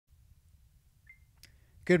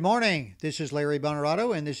Good morning. This is Larry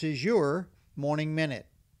Bonerato, and this is your Morning Minute.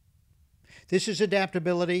 This is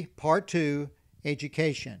Adaptability, Part 2,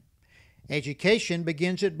 Education. Education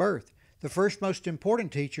begins at birth. The first most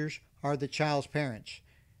important teachers are the child's parents.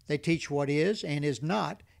 They teach what is and is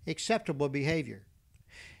not acceptable behavior.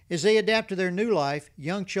 As they adapt to their new life,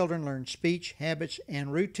 young children learn speech, habits,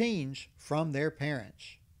 and routines from their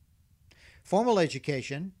parents. Formal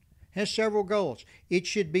education has several goals. It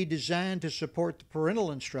should be designed to support the parental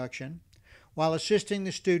instruction while assisting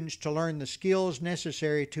the students to learn the skills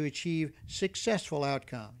necessary to achieve successful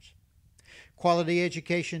outcomes. Quality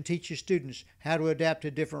education teaches students how to adapt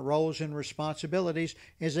to different roles and responsibilities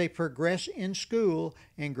as they progress in school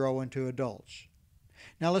and grow into adults.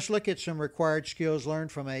 Now let's look at some required skills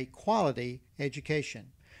learned from a quality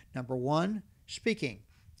education. Number 1, speaking.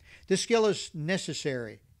 This skill is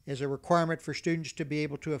necessary as a requirement for students to be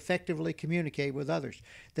able to effectively communicate with others.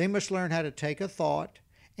 They must learn how to take a thought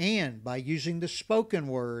and, by using the spoken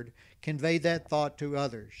word, convey that thought to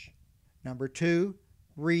others. Number 2,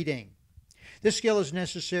 reading. This skill is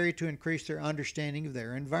necessary to increase their understanding of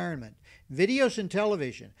their environment. Videos and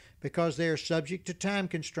television, because they are subject to time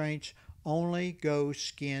constraints, only go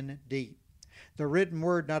skin deep. The written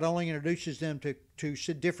word not only introduces them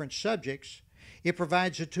to different subjects, it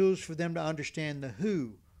provides the tools for them to understand the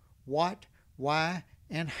who, what, why,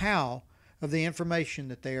 and how of the information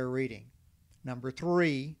that they are reading. Number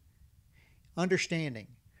 3, understanding.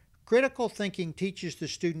 Critical thinking teaches the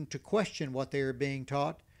student to question what they are being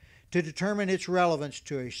taught, to determine its relevance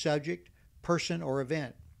to a subject, person, or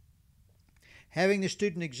event. Having the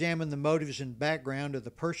student examine the motives and background of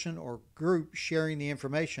the person or group sharing the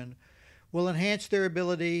information will enhance their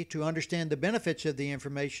ability to understand the benefits of the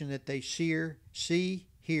information that they see,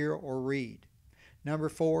 hear, or read. Number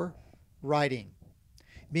 4, writing.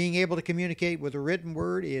 Being able to communicate with a written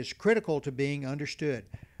word is critical to being understood.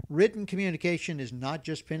 Written communication is not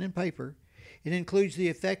just pen and paper. It includes the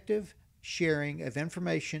effective sharing of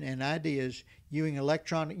information and ideas using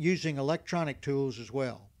electronic tools as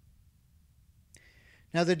well.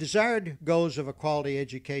 Now, the desired goals of a quality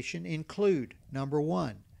education include, number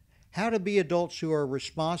 1, how to be adults who are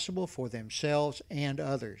responsible for themselves and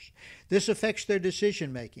others. This affects their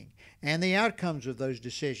decision making and the outcomes of those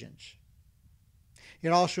decisions. It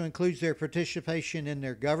also includes their participation in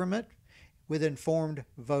their government with informed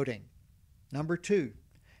voting. Number 2,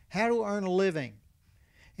 how to earn a living.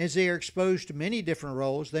 As they are exposed to many different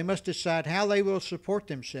roles, they must decide how they will support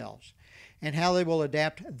themselves and how they will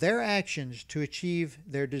adapt their actions to achieve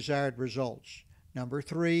their desired results. Number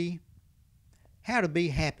 3, how to be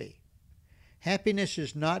happy. Happiness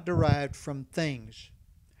is not derived from things.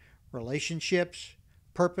 Relationships,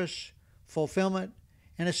 purpose, fulfillment,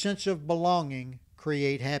 and a sense of belonging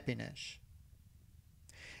create happiness.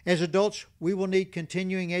 As adults, we will need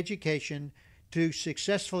continuing education to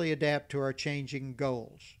successfully adapt to our changing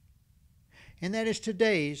goals. And that is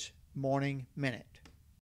today's Morning Minute.